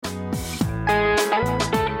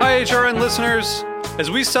HRN listeners.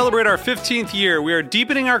 As we celebrate our 15th year, we are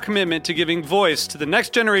deepening our commitment to giving voice to the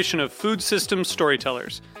next generation of food systems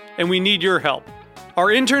storytellers, and we need your help. Our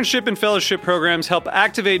internship and fellowship programs help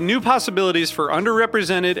activate new possibilities for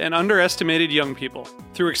underrepresented and underestimated young people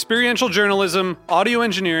through experiential journalism, audio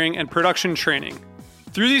engineering, and production training.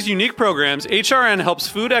 Through these unique programs, HRN helps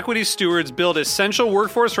food equity stewards build essential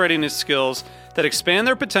workforce readiness skills that expand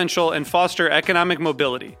their potential and foster economic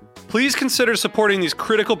mobility. Please consider supporting these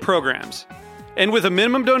critical programs. And with a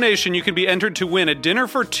minimum donation, you can be entered to win a dinner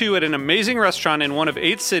for two at an amazing restaurant in one of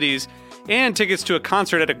 8 cities and tickets to a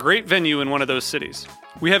concert at a great venue in one of those cities.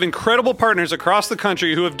 We have incredible partners across the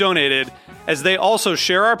country who have donated, as they also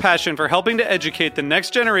share our passion for helping to educate the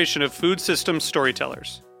next generation of food systems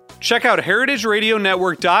storytellers. Check out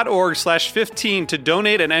heritageradionetwork.org/15 to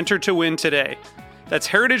donate and enter to win today. That's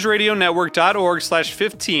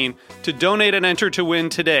heritageradionetwork.org/15 to donate and enter to win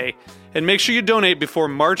today. And make sure you donate before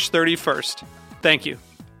March 31st. Thank you.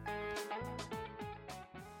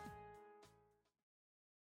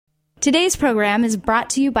 Today's program is brought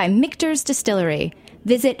to you by Michter's Distillery.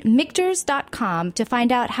 Visit Michters.com to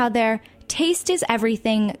find out how their taste is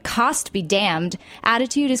everything, cost be damned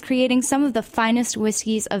attitude is creating some of the finest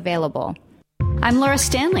whiskeys available. I'm Laura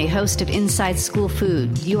Stanley, host of Inside School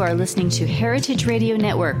Food. You are listening to Heritage Radio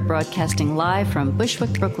Network, broadcasting live from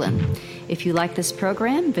Bushwick, Brooklyn. If you like this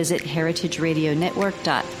program, visit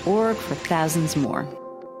heritageradionetwork.org for thousands more.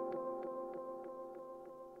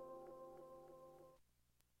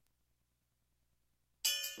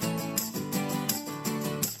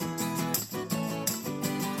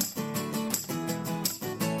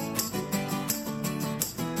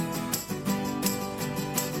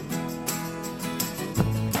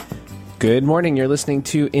 Good morning. You're listening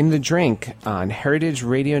to In the Drink on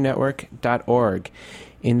heritageradionetwork.org.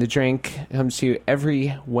 In the Drink comes to you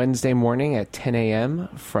every Wednesday morning at 10 a.m.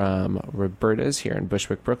 from Roberta's here in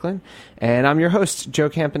Bushwick, Brooklyn. And I'm your host,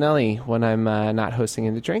 Joe Campanelli. When I'm not hosting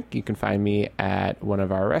In the Drink, you can find me at one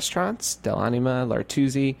of our restaurants, Del Anima,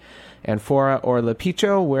 L'Artusi, Anfora, or Le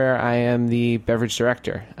Picho, where I am the beverage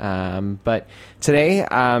director. But today,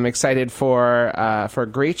 I'm excited for a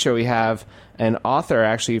great show. We have an author,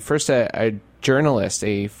 actually, first a journalist,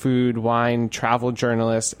 a food, wine, travel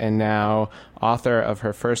journalist, and now author of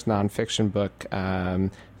her first nonfiction book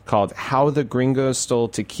called How the Gringos Stole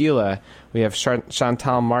Tequila. We have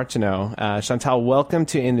Chantal Martineau. Chantal, welcome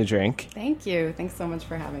to In the Drink. Thank you. Thanks so much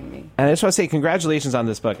for having me. And I just want to say congratulations on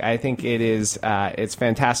this book. I think it is it's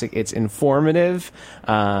fantastic. It's informative.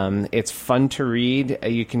 It's fun to read.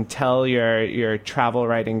 You can tell your travel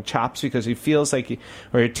writing chops because it feels like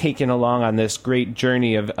we're taken along on this great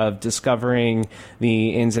journey of discovering the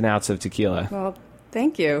ins and outs of tequila. Well,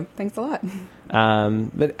 thank you. Thanks a lot.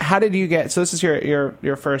 But how did you get? So this is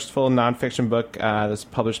your first full nonfiction book that's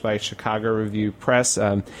published by Chicago Review Press.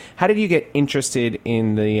 How did you get interested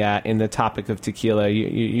in the topic of tequila?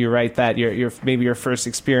 You write that maybe your first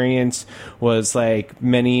experience was like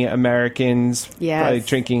many Americans, yes, probably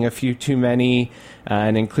drinking a few too many,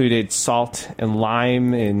 and included salt and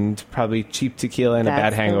lime and probably cheap tequila and a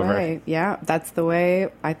bad hangover. Right. Yeah, that's the way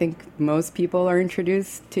I think most people are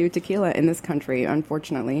introduced to tequila in this country,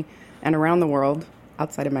 unfortunately. And around the world,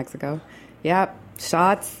 outside of Mexico. Yeah,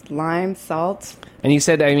 shots, lime, salt. And you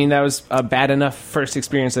said, I mean, that was a bad enough first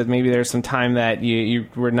experience that maybe there's some time that you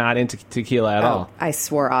were not into tequila at all. I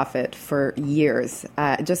swore off it for years.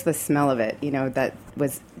 Just the smell of it, that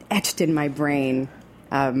was etched in my brain.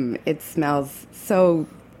 It smells so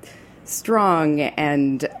strong,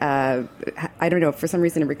 and I don't know, for some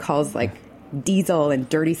reason it recalls like diesel and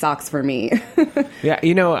dirty socks for me. Yeah,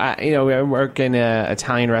 I work in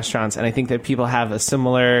Italian restaurants, and I think that people have a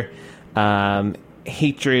similar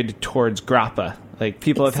hatred towards grappa. Like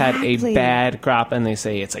people have had a bad grappa, and they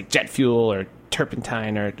say it's like jet fuel or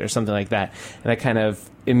turpentine or something like that, and that kind of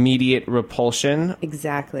immediate repulsion.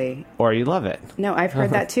 Exactly. Or you love it. No, I've heard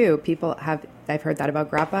that too. I've heard that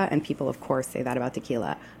about grappa, and people, of course, say that about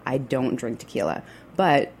tequila. I don't drink tequila,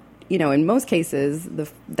 but in most cases,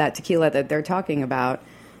 that tequila that they're talking about,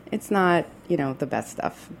 it's not, the best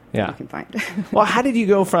stuff you can find. Well, how did you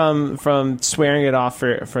go from swearing it off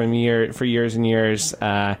for years and years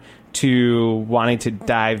to wanting to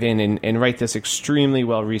dive in and write this extremely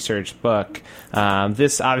well-researched book?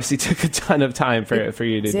 This obviously took a ton of time for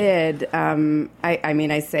you to do. It did.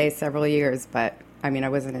 I say several years, but I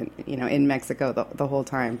wasn't in Mexico the whole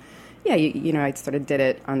time. Yeah, I sort of did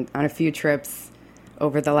it on a few trips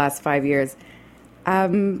over the last 5 years.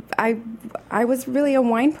 I was really a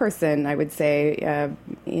wine person, I would say, and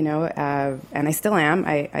I still am.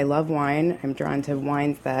 I love wine. I'm drawn to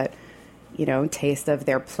wines that, taste of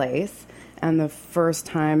their place. And the first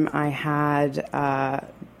time I had a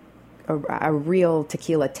real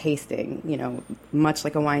tequila tasting, much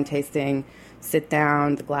like a wine tasting, sit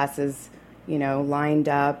down, the glasses, lined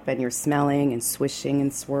up, and you're smelling and swishing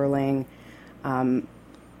and swirling.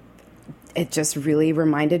 It just really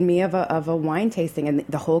reminded me of a wine tasting, and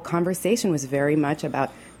the whole conversation was very much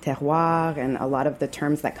about terroir and a lot of the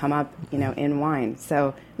terms that come up, in wine. So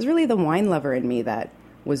it was really the wine lover in me that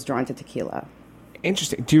was drawn to tequila.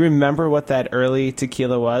 Interesting. Do you remember what that early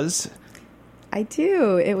tequila was? I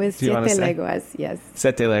do. It was Siete Leguas, yes.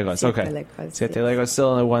 Siete Leguas, okay. Siete Leguas is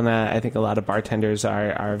still one that I think a lot of bartenders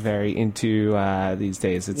are very into these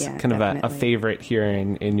days. It's kind of a favorite here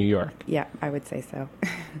in New York. Yeah, I would say so.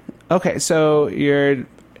 Okay, so you're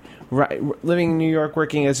living in New York,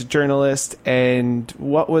 working as a journalist, and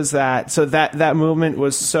what was that? So that movement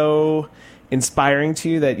was so inspiring to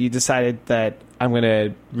you that you decided that I'm going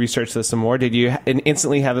to research this some more. Did you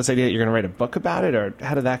instantly have this idea that you're going to write a book about it, or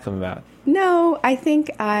how did that come about? No, I think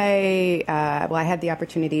I had the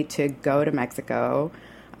opportunity to go to Mexico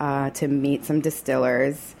to meet some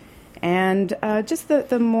distillers, and just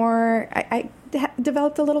the more I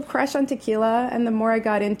developed a little crush on tequila, and the more I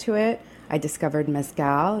got into it, I discovered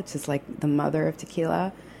mezcal, which is like the mother of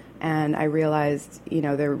tequila, and I realized,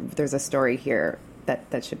 there's a story here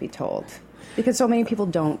that should be told, because so many people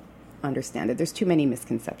don't understand it. There's too many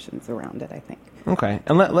misconceptions around it, I think. Okay,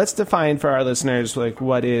 and let's define for our listeners, like,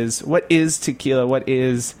 what is tequila, what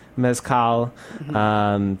is mezcal,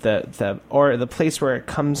 the place where it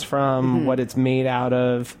comes from, what it's made out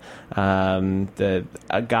of, the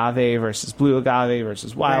agave versus blue agave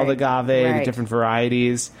versus wild agave, the different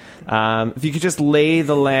varieties. If you could just lay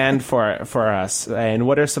the land for us, and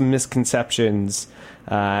what are some misconceptions?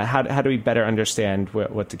 How do we better understand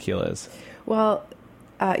what tequila is? Well,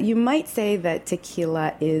 you might say that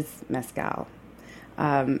tequila is mezcal.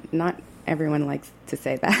 Not everyone likes to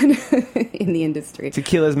say that in the industry.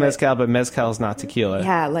 Tequila is mezcal, but mezcal is not tequila.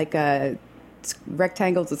 Yeah, like a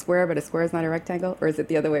rectangle is a square, but a square is not a rectangle? Or is it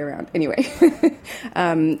the other way around? Anyway.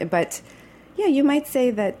 But, yeah, you might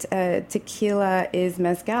say that tequila is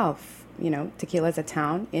mezcal. Tequila is a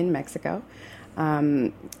town in Mexico.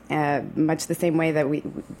 Much the same way that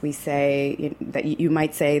we say that you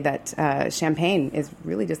might say that champagne is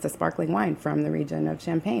really just a sparkling wine from the region of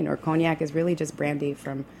Champagne, or cognac is really just brandy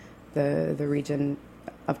from the region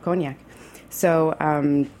of Cognac. So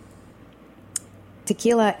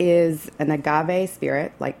tequila is an agave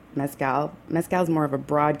spirit, like mezcal. Mezcal is more of a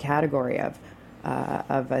broad category of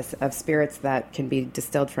spirits that can be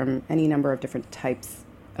distilled from any number of different types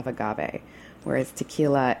of agave, whereas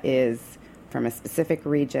tequila is from a specific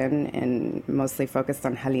region and mostly focused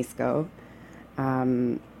on Jalisco,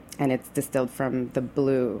 and it's distilled from the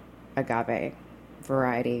blue agave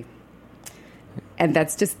variety. And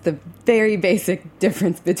that's just the very basic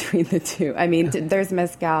difference between the two. I mean, there's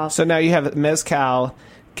mezcal. So now you have mezcal.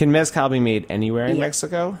 Can mezcal be made anywhere in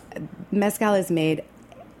Mexico? Mezcal is made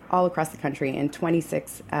all across the country in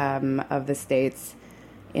 26 of the states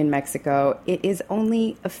in Mexico. It is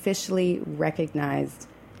only officially recognized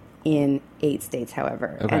in 8 states,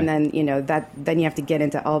 however. Okay. And then, then you have to get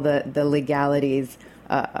into all the legalities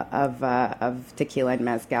of tequila and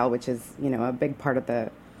mezcal, which is, a big part of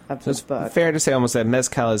the book. It's fair to say almost that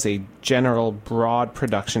mezcal is a general, broad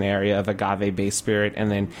production area of agave-based spirit,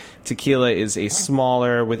 and then tequila is a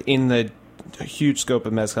smaller, within the huge scope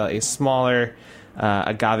of mezcal, a smaller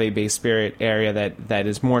agave-based spirit area that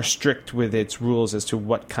is more strict with its rules as to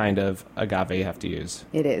what kind of agave you have to use.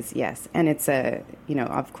 It is, yes. And it's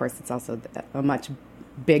of course, it's also a much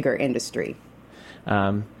bigger industry.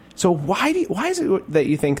 So why is it that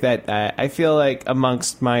you think that I feel like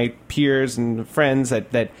amongst my peers and friends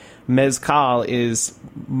that mezcal is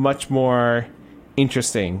much more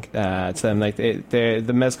interesting to them? Like the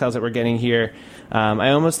mezcals that we're getting here, I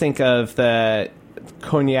almost think of the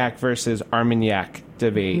cognac versus Armagnac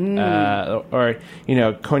debate,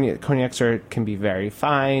 cognacs can be very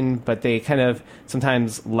fine, but they kind of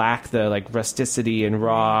sometimes lack the rusticity and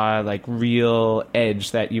raw real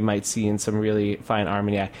edge that you might see in some really fine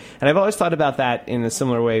Armagnac. And I've always thought about that in a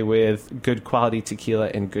similar way with good quality tequila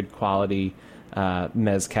and good quality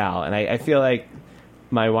mezcal. And I feel like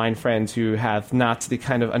my wine friends who have not the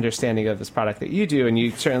kind of understanding of this product that you do, and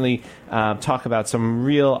you certainly talk about some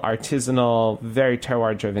real artisanal, very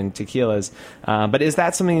terroir-driven tequilas. But is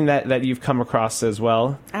that something that you've come across as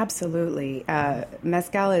well? Absolutely.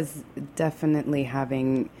 Mezcal is definitely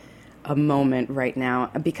having a moment right now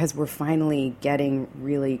because we're finally getting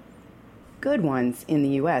really good ones in the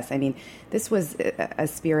U.S. I mean, this was a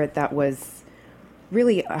spirit that was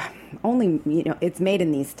really only, it's made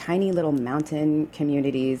in these tiny little mountain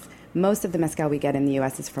communities. Most of the mezcal we get in the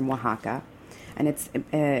U.S. is from Oaxaca. And it's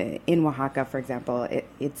in Oaxaca, for example,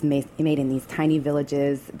 it's made in these tiny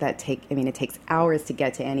villages that it takes hours to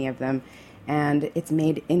get to any of them. And it's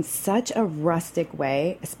made in such a rustic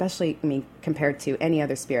way, especially, compared to any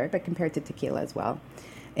other spirit, but compared to tequila as well.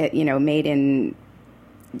 Made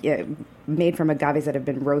from agaves that have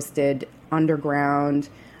been roasted underground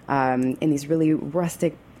in these really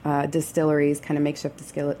rustic distilleries, kind of makeshift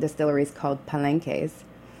distilleries called palenques,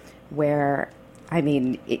 where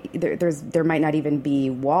there might not even be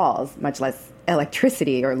walls, much less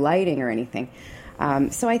electricity or lighting or anything.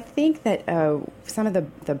 So I think that some of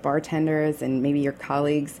the bartenders and maybe your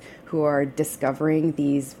colleagues who are discovering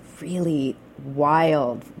these really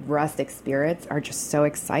wild, rustic spirits are just so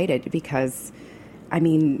excited because,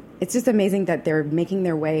 it's just amazing that they're making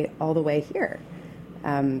their way all the way here.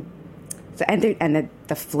 The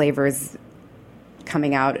flavors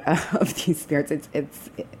coming out of these spirits,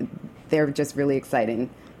 they're just really exciting.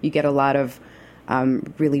 You get a lot of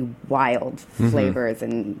really wild flavors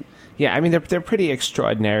and they're pretty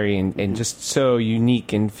extraordinary and just so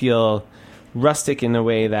unique and feel rustic in a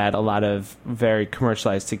way that a lot of very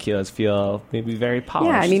commercialized tequilas feel maybe very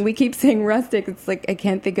polished. Yeah, we keep saying rustic. It's like I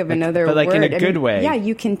can't think of another word. But in a good way. Yeah,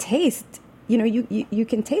 you can taste. You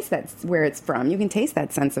can taste that where it's from. You can taste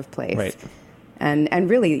that sense of place. Right. And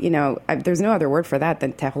really, there's no other word for that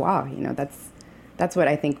than terroir. That's what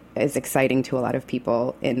I think is exciting to a lot of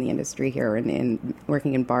people in the industry here and in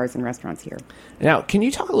working in bars and restaurants here. Now, can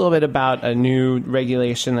you talk a little bit about a new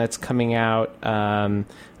regulation that's coming out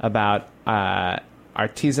about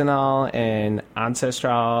artisanal and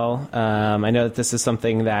ancestral? I know that this is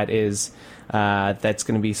something that is that's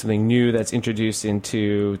going to be something new that's introduced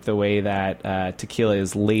into the way that tequila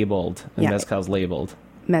is labeled and mezcal is labeled.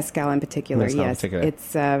 Mezcal in particular, yes.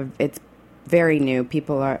 It's very new.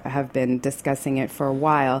 People have been discussing it for a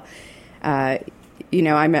while. I'm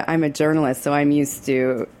a journalist, so I'm used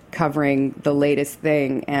to covering the latest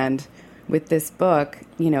thing. And with this book,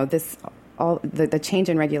 the change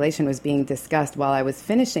in regulation was being discussed while I was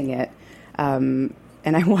finishing it.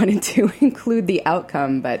 And I wanted to include the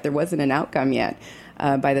outcome, but there wasn't an outcome yet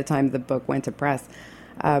by the time the book went to press.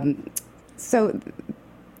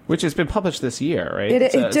 Which has been published this year, right?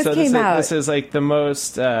 It just came out. This is like the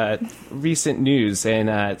most recent news, and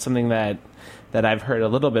it's something that I've heard a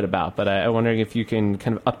little bit about. But I'm wondering if you can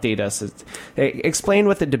kind of update us, explain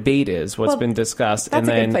what the debate is, what's been discussed. That's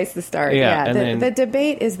a good place to start. Yeah, the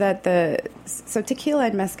debate is that so tequila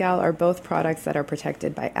and mezcal are both products that are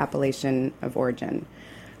protected by appellation of origin,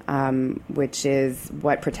 which is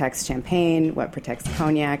what protects champagne, what protects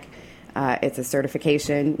cognac. It's a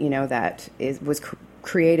certification, that was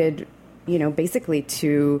created, basically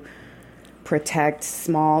to protect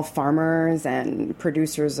small farmers and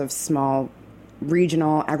producers of small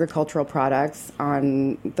regional agricultural products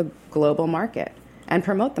on the global market and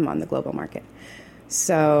promote them on the global market.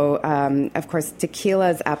 So, of course,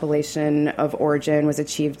 tequila's appellation of origin was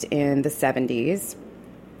achieved in the 70s.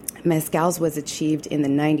 Mezcal's was achieved in the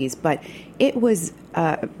 90s, but it was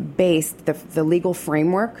based, the legal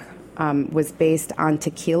framework was based on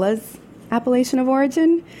tequila's appellation of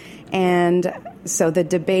origin. And so the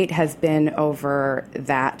debate has been over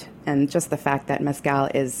that and just the fact that mezcal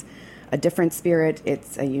is a different spirit,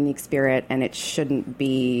 it's a unique spirit, and it shouldn't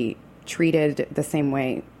be treated the same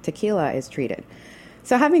way tequila is treated.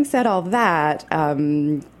 So having said all that,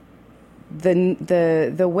 the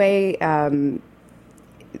way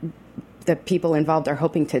the people involved are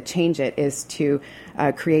hoping to change it is to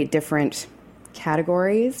create different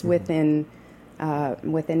categories within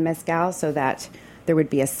mezcal, so that there would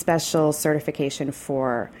be a special certification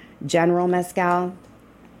for general mezcal.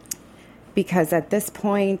 Because at this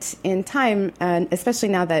point in time, and especially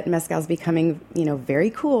now that mezcal is becoming, very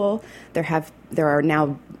cool, there are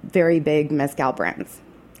now very big mezcal brands,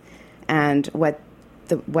 and what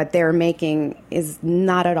they're making is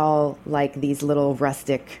not at all like these little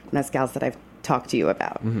rustic mezcals that I've talked to you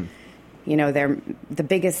about. Mm-hmm. They're the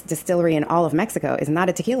biggest distillery in all of Mexico is not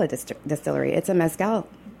a tequila distillery; it's a mezcal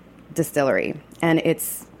distillery, and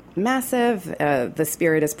it's massive. The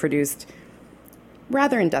spirit is produced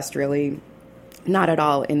rather industrially, not at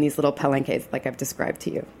all in these little palenques like I've described to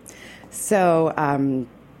you. So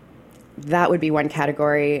that would be one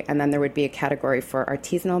category, and then there would be a category for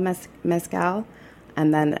artisanal mezcal,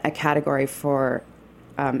 and then a category for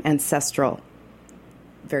ancestral,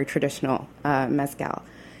 very traditional mezcal.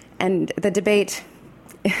 And the debate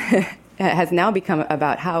has now become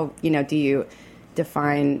about how, do you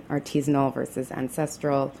define artisanal versus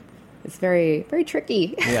ancestral? it's very, very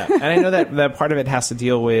tricky. Yeah, and I know that part of it has to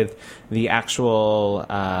deal with the actual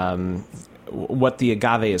what the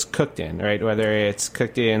agave is cooked in, right? Whether it's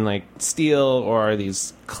cooked in like steel or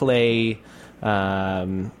these clay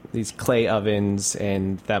ovens,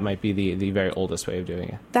 and that might be the very oldest way of doing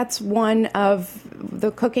it. That's one of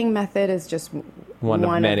the cooking method is just one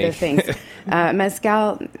of the things.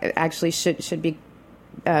 Mezcal actually should be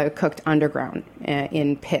cooked underground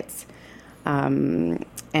in pits and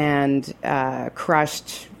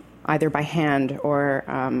crushed either by hand or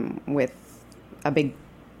with a big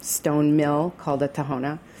stone mill called a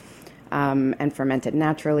tahona, and fermented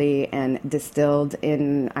naturally and distilled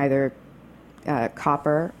in either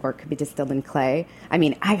copper or it could be distilled in clay. I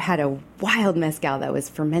mean, I've had a wild mezcal that was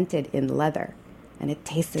fermented in leather, and it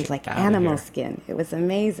tasted like animal skin. It was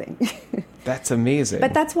amazing. That's amazing.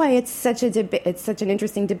 But that's why it's such an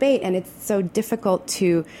interesting debate, and it's so difficult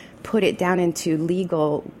to put it down into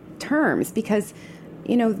legal terms because,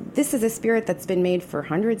 you know, this is a spirit that's been made for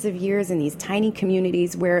hundreds of years in these tiny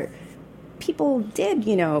communities where people did,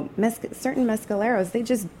 you know, certain mezcaleros, they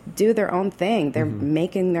just do their own thing. They're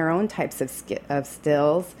making their own types of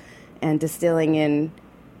stills and distilling in,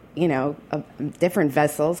 you know, different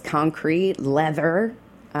vessels, concrete, leather,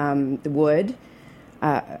 wood.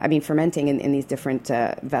 Fermenting in these different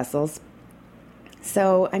vessels.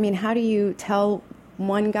 So, I mean, how do you tell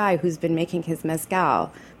one guy who's been making his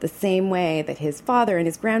mezcal the same way that his father and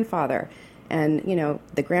his grandfather and, you know,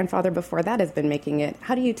 the grandfather before that has been making it?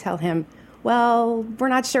 How do you tell him, well, we're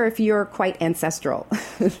not sure if you're quite ancestral?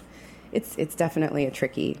 It's definitely a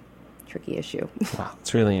tricky issue. Wow,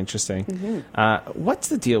 it's really interesting. What's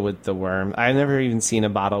the deal with the worm? I've never even seen a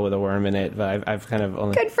bottle with a worm in it, but I've kind of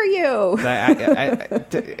only... Good for you.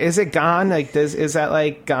 Is it gone? Like, is that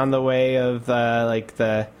like gone the way of like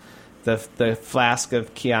the flask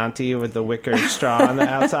of Chianti with the wicker straw on the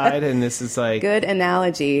outside? And this is like... Good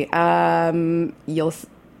analogy.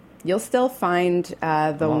 You'll still find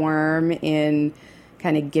the worm in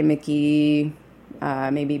kind of gimmicky,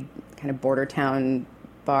 maybe kind of border town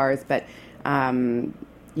bars, but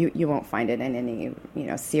you won't find it in any, you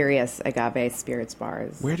know, serious agave spirits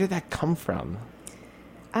bars. Where did that come from?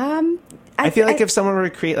 I feel like if someone were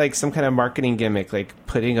to create like some kind of marketing gimmick, like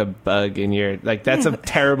putting a bug in your, like, that's a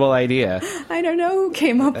terrible idea. I don't know who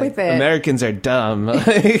came up with it. Americans are dumb.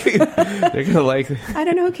 They're gonna like. I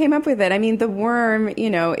don't know who came up with it. I mean, the worm, you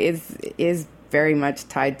know, is very much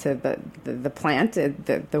tied to the plant.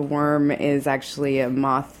 The worm is actually a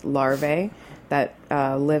moth larvae that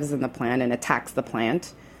lives in the plant and attacks the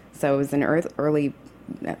plant. So it was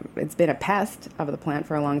it's been a pest of the plant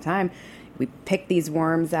for a long time. We pick these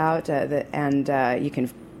worms out, and you can,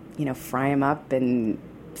 you know, fry them up and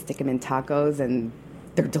stick them in tacos, and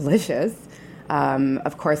they're delicious.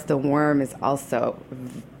 Of course, the worm is also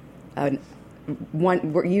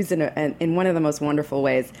we're used in one of the most wonderful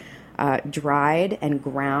ways, dried and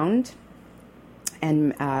ground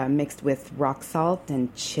and mixed with rock salt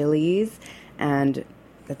and chilies, and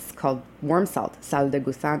it's called worm salt, sal de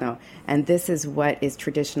gusano. And this is what is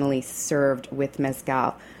traditionally served with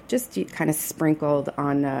mezcal, just kind of sprinkled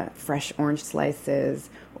on fresh orange slices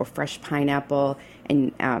or fresh pineapple.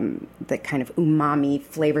 And the kind of umami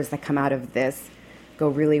flavors that come out of this go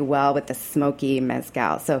really well with the smoky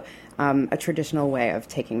mezcal. So a traditional way of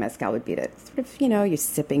taking mezcal would be to sort of, you know, you're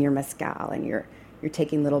sipping your mezcal and you're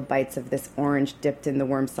taking little bites of this orange dipped in the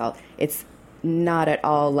worm salt. It's not at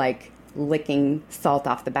all like licking salt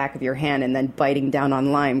off the back of your hand and then biting down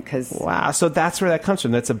on lime, because wow, so that's where that comes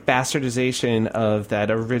from. That's a bastardization of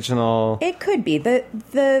that original. It could be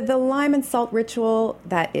the lime and salt ritual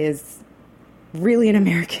that is really an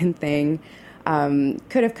American thing.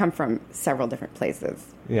 Could have come from several different places.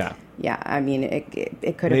 Yeah. I mean, it could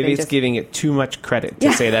have maybe been it's giving it too much credit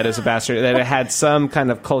to say that as a bastard, that it had some kind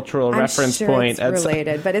of cultural reference sure point. It's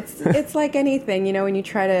related, but it's like anything, you know, when you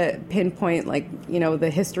try to pinpoint, like, you know, the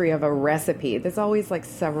history of a recipe, there's always like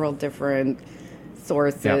several different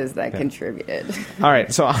sources that contributed. All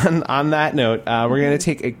right, so on that note, we're going to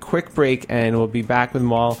take a quick break, and we'll be back with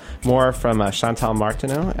more from Chantal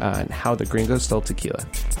Martineau and how the gringos stole tequila.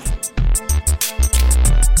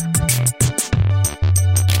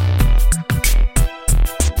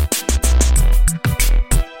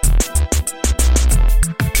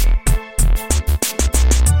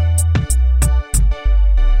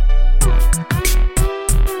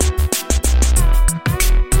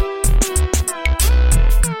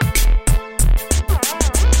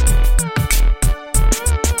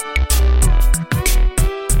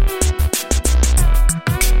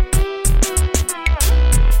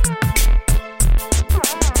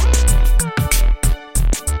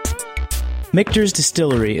 Michter's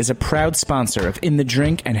Distillery is a proud sponsor of In the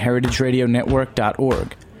Drink and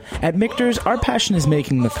HeritageRadioNetwork.org. At Michter's, our passion is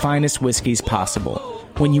making the finest whiskeys possible.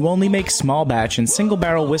 When you only make small batch and single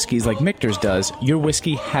barrel whiskeys like Michter's does, your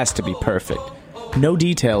whiskey has to be perfect. No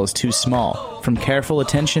detail is too small, from careful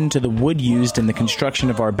attention to the wood used in the construction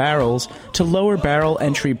of our barrels to lower barrel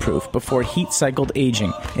entry proof before heat-cycled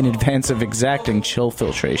aging in advance of exacting chill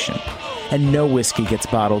filtration. And no whiskey gets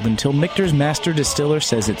bottled until Michter's master distiller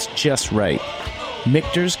says it's just right.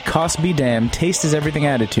 Michter's cost be damned, taste is everything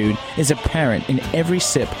attitude is apparent in every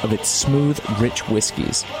sip of its smooth, rich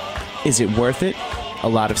whiskeys. Is it worth it? A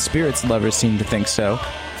lot of spirits lovers seem to think so.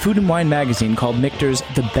 Food and Wine magazine called Michter's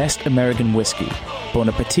the best American whiskey. Bon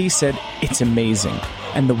Appetit said it's amazing.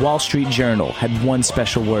 And the Wall Street Journal had one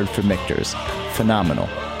special word for Michter's: phenomenal.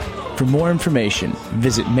 For more information,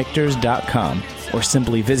 visit Michters.com or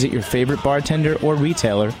simply visit your favorite bartender or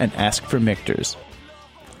retailer and ask for Michter's.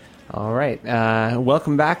 All right.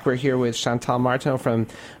 Welcome back. We're here with Chantal Martineau from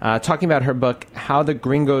talking about her book, How the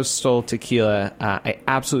Gringos Stole Tequila. I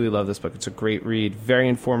absolutely love this book. It's a great read, very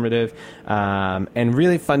informative, and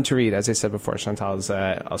really fun to read. As I said before, Chantal is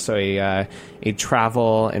also a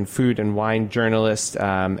travel and food and wine journalist,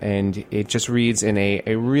 and it just reads in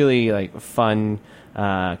a really like fun,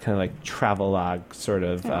 kind of like travelogue sort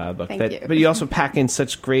of book. But you also pack in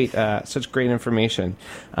such great information.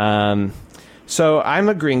 So I'm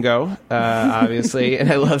a gringo, obviously, and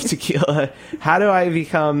I love tequila. How do I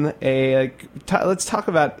become let's talk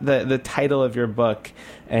about the title of your book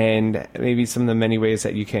and maybe some of the many ways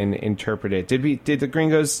that you can interpret it. Did the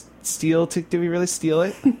gringos steal? Did we really steal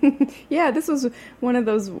it? Yeah, this was one of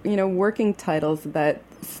those, working titles that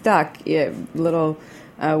stuck. Yeah, little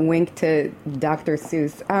wink to Dr.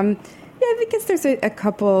 Seuss. I guess there's a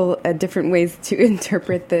couple different ways to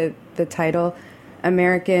interpret the title.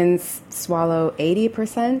 Americans swallow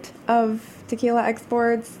 80% of tequila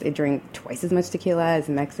exports. They drink twice as much tequila as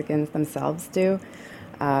Mexicans themselves do.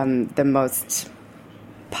 The most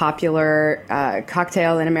popular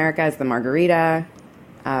cocktail in America is the margarita,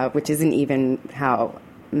 which isn't even how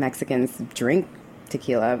Mexicans drink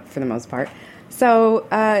tequila for the most part. So,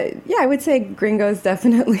 I would say gringos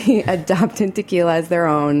definitely adopted tequila as their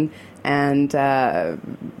own, and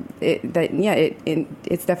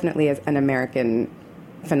it's definitely an American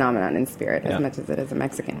phenomenon in spirit as much as it is a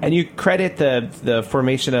Mexican. And you credit the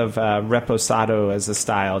formation of reposado as a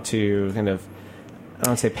style to kind of, I don't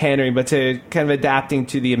want to say pandering, but to kind of adapting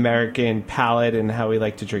to the American palate and how we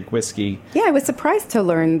like to drink whiskey. Yeah, I was surprised to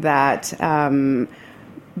learn that,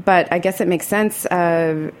 but I guess it makes sense.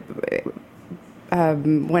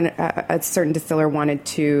 When a certain distiller wanted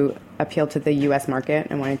to appeal to the U.S. market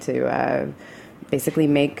and wanted to basically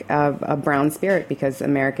make a brown spirit because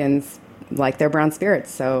Americans like their brown spirits,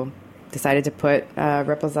 so decided to put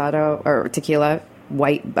reposado or tequila,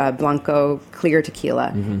 white blanco clear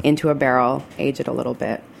tequila into a barrel, age it a little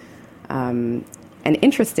bit, and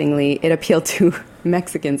interestingly, it appealed to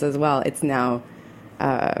Mexicans as well. It's now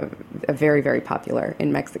a very, very popular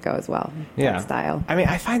in Mexico as well. Yeah, that style. I mean,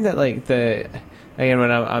 I find that like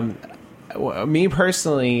when I'm me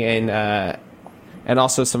personally and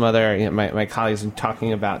also some other my colleagues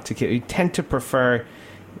talking about tequila, you tend to prefer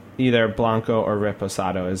either blanco or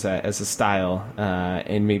reposado as a style,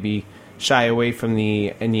 and maybe shy away from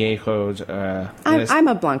the añejos. I'm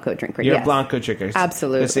a blanco drinker. You're yes. a blanco drinker.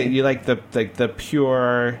 Absolutely. You like the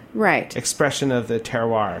pure right expression of the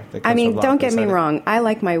terroir. That comes I mean, from don't get me blanco. wrong. I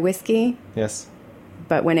like my whiskey. Yes.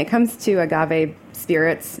 But when it comes to agave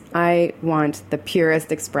spirits, I want the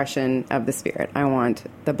purest expression of the spirit. I want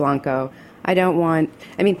the blanco. I don't want...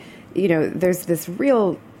 I mean, there's this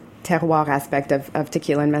real terroir aspect of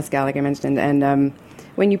tequila and mezcal, like I mentioned, and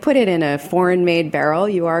when you put it in a foreign-made barrel,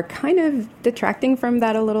 you are kind of detracting from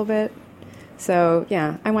that a little bit. So,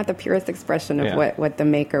 yeah, I want the purest expression of what the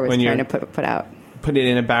maker was trying to put out. Put it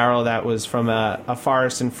in a barrel that was from a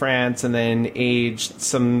forest in France and then aged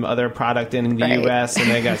some other product in the U.S.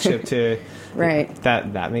 and then got shipped to... Right.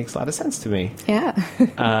 That makes a lot of sense to me. Yeah.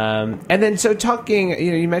 And then, so talking,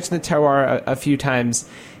 you mentioned the terroir a few times.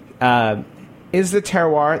 Is the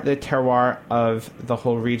terroir of the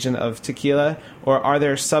whole region of tequila, or are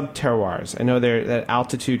there sub-terroirs? I know that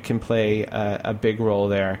altitude can play a big role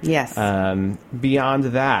there. Yes. Beyond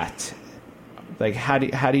that, like how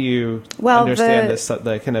do you understand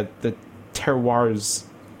the kind of the terroirs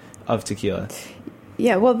of tequila?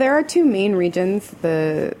 Yeah, well, there are two main regions: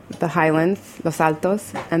 the highlands, Los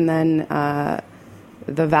Altos, and then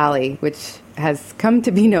the valley, which has come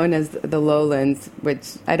to be known as the lowlands,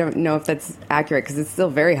 which I don't know if that's accurate because it's still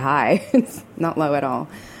very high. It's not low at all.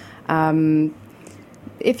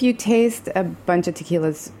 if you taste a bunch of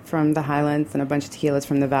tequilas from the Highlands and a bunch of tequilas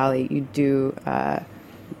from the Valley, you do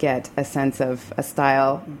get a sense of a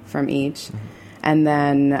style from each. And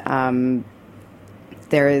then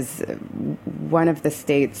there is one of the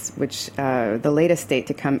states, which the latest state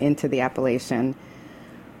to come into the appellation,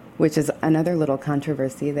 which is another little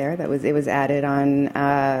controversy there. It was added on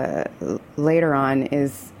later on,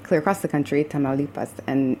 is clear across the country, Tamaulipas,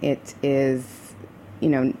 and it is,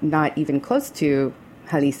 not even close to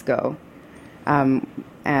Jalisco,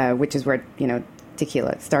 which is where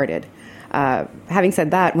tequila started. Having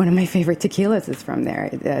said that, one of my favorite tequilas is from there.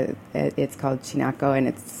 It's called Chinaco, and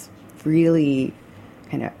it's really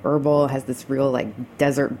kind of herbal, has this real like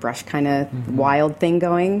desert brush kind of wild thing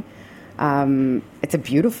going. It's a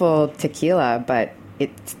beautiful tequila, but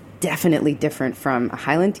it's definitely different from a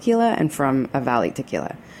Highland tequila and from a Valley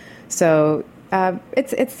tequila. So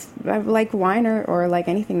it's like wine or like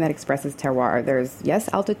anything that expresses terroir. There's, yes,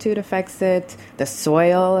 altitude affects it, the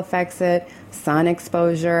soil affects it, sun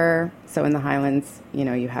exposure. So in the Highlands,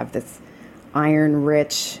 you have this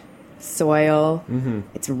iron-rich soil.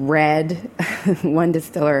 It's red. One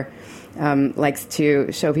distiller likes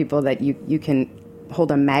to show people that you can hold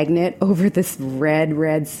a magnet over this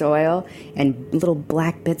red soil and little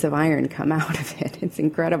black bits of iron come out of it. It's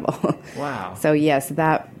incredible. Wow. So yes,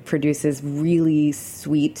 that produces really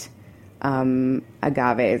sweet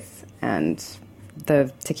agaves, and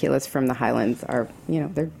the tequilas from the Highlands are,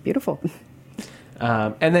 they're beautiful.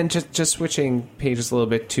 And then just switching pages a little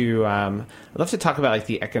bit to, I'd love to talk about like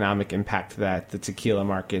the economic impact that the tequila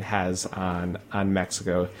market has on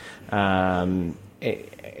Mexico.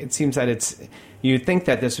 It seems that you'd think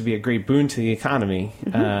that this would be a great boon to the economy,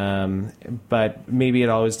 but maybe it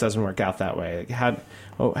always doesn't work out that way. Like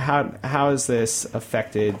how has this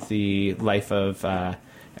affected the life of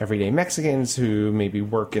everyday Mexicans who maybe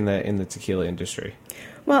work in the tequila industry?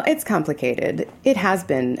 Well, it's complicated. It has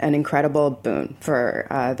been an incredible boon for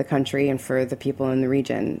the country and for the people in the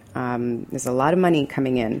region. There's a lot of money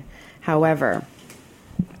coming in. However,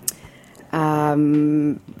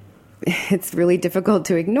 it's really difficult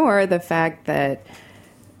to ignore the fact that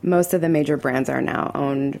most of the major brands are now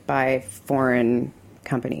owned by foreign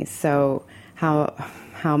companies. So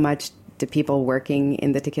how much do people working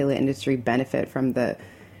in the tequila industry benefit from the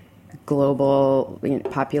global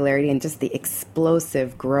popularity and just the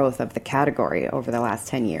explosive growth of the category over the last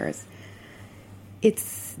 10 years?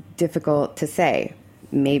 It's difficult to say.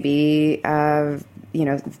 Maybe,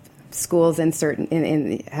 schools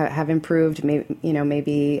have improved.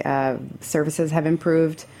 Maybe services have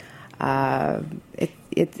improved.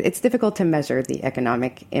 It's difficult to measure the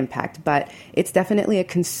economic impact, but it's definitely a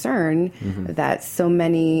concern that so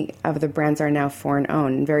many of the brands are now foreign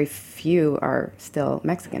owned, and very few are still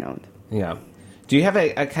Mexican owned. Yeah. Do you have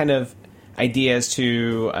a kind of idea as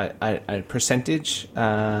to a percentage?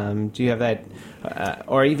 Do you have that,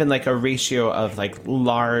 or even like a ratio of like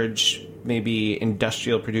large, maybe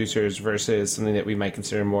industrial producers versus something that we might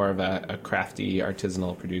consider more of a crafty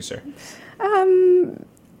artisanal producer?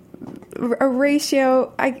 A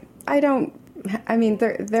ratio, I don't. I mean,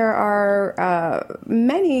 there are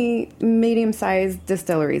many medium-sized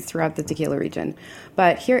distilleries throughout the tequila region,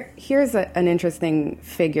 but here's an interesting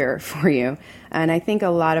figure for you, and I think a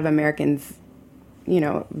lot of Americans,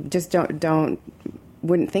 just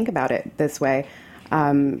wouldn't think about it this way.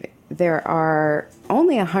 There are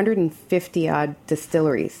only 150 odd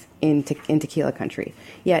distilleries in tequila country,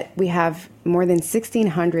 yet we have more than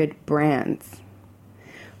 1,600 brands,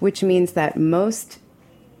 which means that most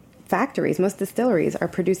distilleries are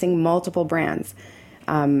producing multiple brands.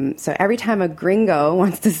 So every time a gringo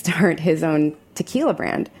wants to start his own tequila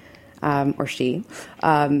brand, or she,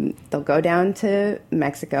 they'll go down to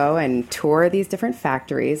Mexico and tour these different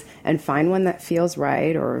factories and find one that feels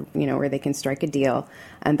right, or where they can strike a deal,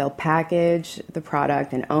 and they'll package the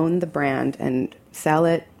product and own the brand and sell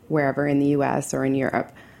it wherever in the U.S. or in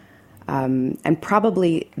Europe. And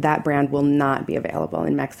probably that brand will not be available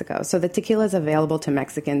in Mexico. So the tequilas available to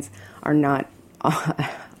Mexicans are not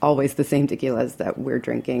always the same tequilas that we're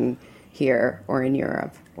drinking here or in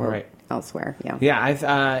Europe or elsewhere. Yeah.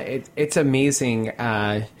 Yeah. It's amazing.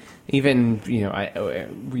 Even,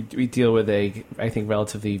 we deal with I think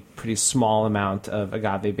relatively pretty small amount of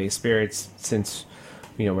agave-based spirits, since,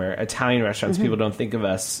 we're Italian restaurants, people don't think of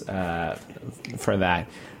us for that.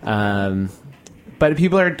 But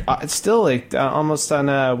people are still almost on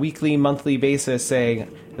a weekly, monthly basis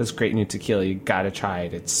saying, "This great new tequila, you gotta try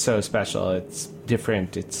it. It's so special. It's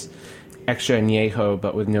different. It's extra añejo,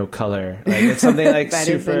 but with no color." Like, it's something like that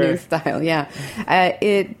super. Is the new style. Yeah,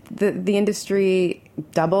 the industry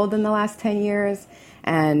doubled in the last 10 years,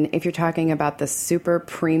 And if you're talking about the super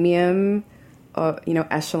premium,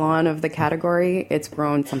 echelon of the category, it's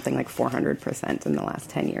grown something like 400% in the last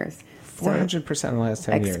 10 years. 400% in the last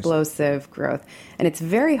 10 years. Explosive growth. And it's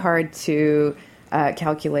very hard to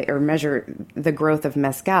calculate or measure the growth of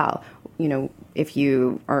mezcal. If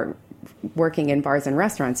you are working in bars and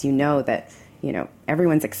restaurants, that,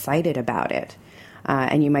 everyone's excited about it.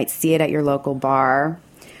 And you might see it at your local bar.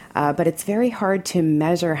 But it's very hard to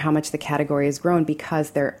measure how much the category has grown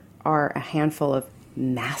because there are a handful of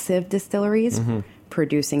massive distilleries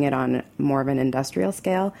producing it on more of an industrial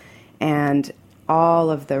scale. And all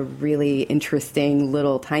of the really interesting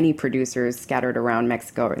little tiny producers scattered around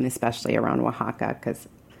Mexico, and especially around Oaxaca, because,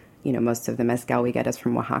 most of the mezcal we get is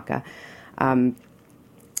from Oaxaca.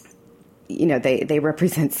 They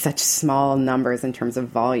represent such small numbers in terms of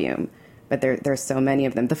volume, but there's so many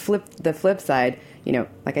of them. The flip side,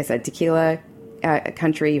 like I said, tequila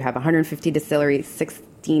country, you have 150 distilleries,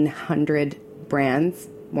 1,600 brands,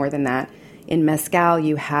 more than that. In mezcal,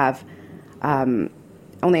 you have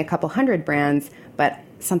only a couple hundred brands, but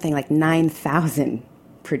something like 9,000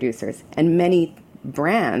 producers. And many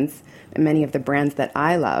brands, many of the brands that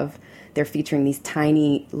I love, they're featuring these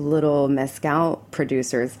tiny little mezcal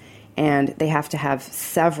producers, and they have to have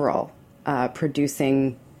several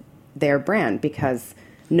producing their brand because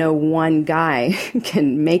no one guy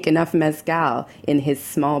can make enough mezcal in his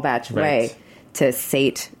small batch way to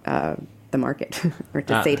sate the market or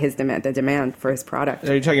to sate the demand for his product.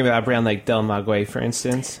 Are you talking about a brand like Del Maguey, for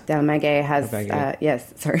instance? Del Maguey has,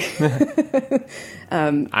 yes, sorry.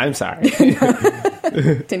 I'm sorry.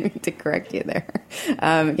 Didn't mean to correct you there.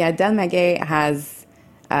 Del Maguey has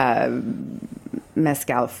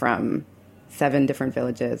mezcal from 7 different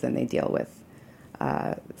villages, and they deal with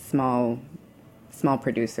small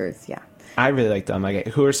producers. Yeah, I really like Del Maguey.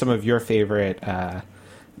 Who are some of your favorite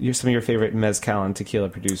mezcal and tequila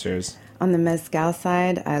producers? On the mezcal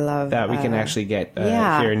side, I love that we can actually get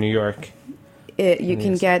here in New York. You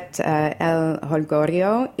can get El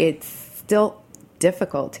Holgorio. It's still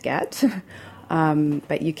difficult to get,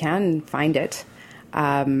 but you can find it.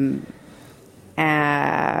 I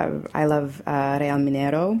love Real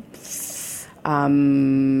Minero.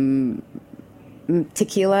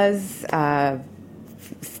 Tequilas,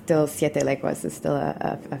 still Siete Leguas is still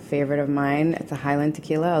a favorite of mine. It's a Highland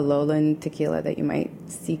tequila, a lowland tequila that you might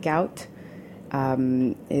seek out.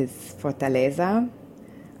 Is Fortaleza.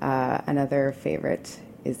 Another favorite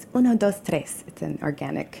is Uno, Dos, Tres. It's an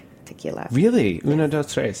organic tequila. Really? Uno,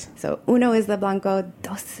 Dos, Tres. So Uno is the Blanco,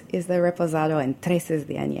 Dos is the Reposado, and Tres is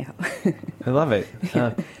the Añejo. I love it.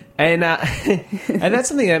 And that's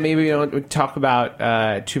something that maybe we don't talk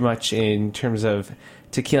about too much in terms of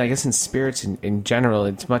tequila. I guess in spirits in general,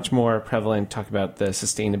 it's much more prevalent to talk about the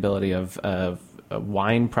sustainability of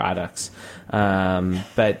wine products.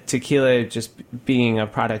 But tequila just being a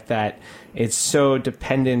product that it's so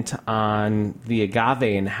dependent on the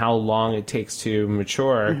agave and how long it takes to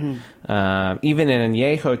mature. Even an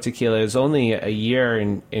añejo tequila is only a year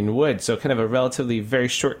in wood, so kind of a relatively very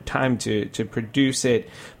short time to produce it,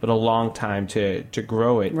 but a long time to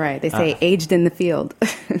grow it. Right. They say aged in the field.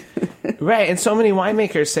 Right. And so many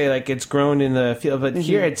winemakers say like it's grown in the field, but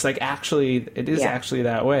here it's like actually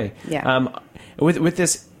that way. Yeah. With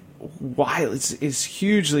this is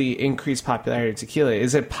hugely increased popularity of tequila.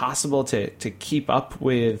 Is it possible to keep up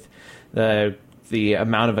with the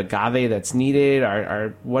amount of agave that's needed?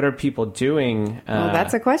 Or what are people doing? Well,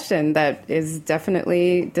 that's a question that is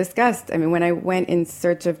definitely discussed. I mean, when I went in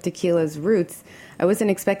search of tequila's roots, I wasn't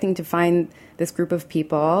expecting to find this group of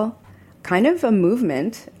people, kind of a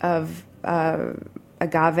movement of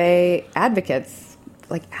agave advocates,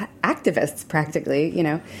 like activists practically,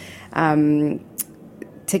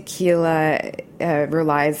 Tequila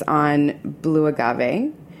relies on blue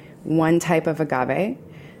agave, one type of agave.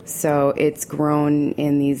 So it's grown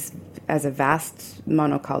in these as a vast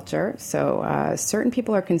monoculture. So certain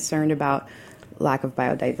people are concerned about lack of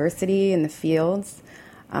biodiversity in the fields.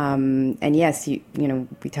 And yes, we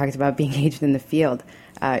talked about being aged in the field.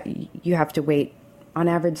 You have to wait on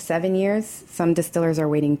average 7 years. Some distillers are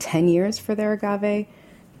waiting 10 years for their agave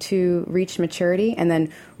to reach maturity. And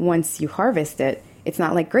then once you harvest it, it's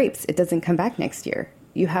not like grapes. It doesn't come back next year.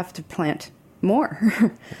 You have to plant more.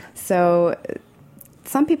 So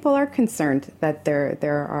some people are concerned that there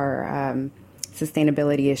are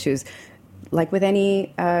sustainability issues. Like with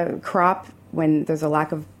any crop, when there's a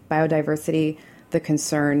lack of biodiversity, the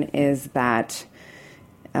concern is that,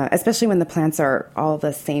 especially when the plants are all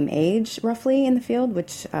the same age roughly in the field,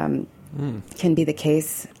 which can be the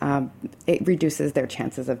case, it reduces their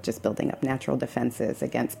chances of just building up natural defenses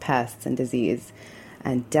against pests and disease.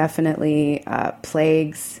 And definitely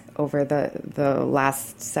plagues over the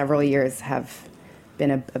last several years have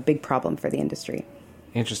been a big problem for the industry.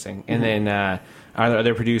 Interesting. And then are there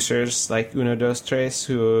other producers like Uno Dos Tres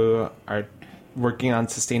who are working on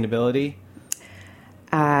sustainability?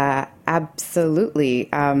 Absolutely.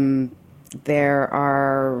 There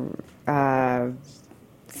are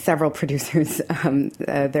several producers.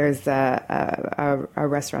 There's a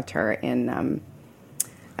restaurateur in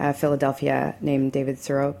Philadelphia named David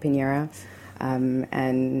Suro Pinera,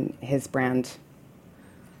 and his brand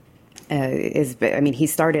he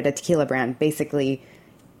started a tequila brand basically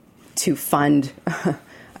to fund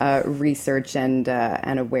research and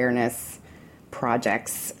awareness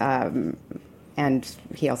projects. And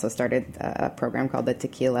he also started a program called the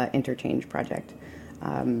Tequila Interchange Project,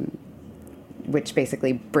 which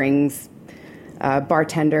basically brings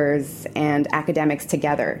bartenders and academics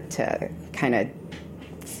together to kind of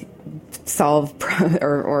solve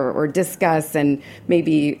or discuss and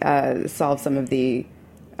maybe solve some of the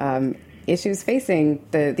issues facing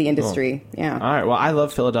the industry. Cool. Yeah. All right. Well, I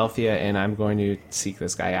love Philadelphia, and I'm going to seek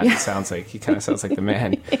this guy out. Yeah. He kind of sounds like the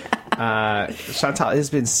man. Yeah. Chantal, it has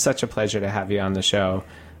been such a pleasure to have you on the show.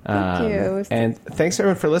 Thank you. And thanks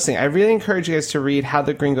everyone for listening. I really encourage you guys to read How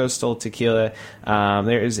the Gringos Stole Tequila.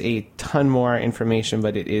 There is a ton more information,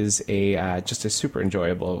 but it is just a super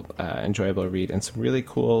enjoyable read and some really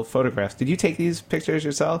cool photographs. Did you take these pictures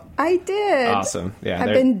yourself? I did. Awesome. Yeah, I've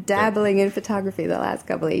been dabbling in photography the last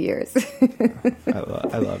couple of years.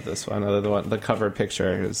 I love this one. The cover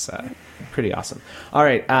picture is pretty awesome. All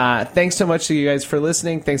right. Thanks so much to you guys for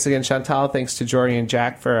listening. Thanks again, Chantal. Thanks to Jory and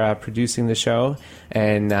Jack for producing the show.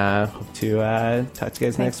 And hope to talk to you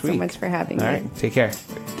guys next week. Thanks so much for having me. All right. Take care.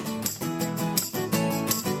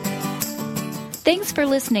 Thanks for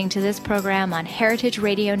listening to this program on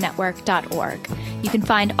heritageradionetwork.org. You can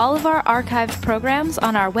find all of our archived programs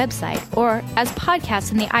on our website or as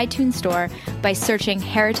podcasts in the iTunes Store by searching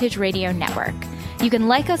Heritage Radio Network. You can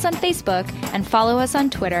like us on Facebook and follow us on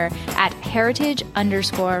Twitter at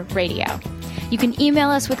 @heritage_radio. You can email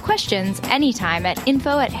us with questions anytime at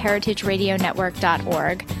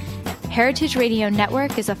info@heritageradionetwork.org. Heritage Radio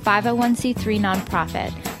Network is a 501c3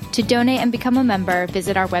 nonprofit. To donate and become a member,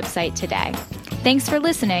 visit our website today. Thanks for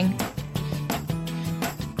listening.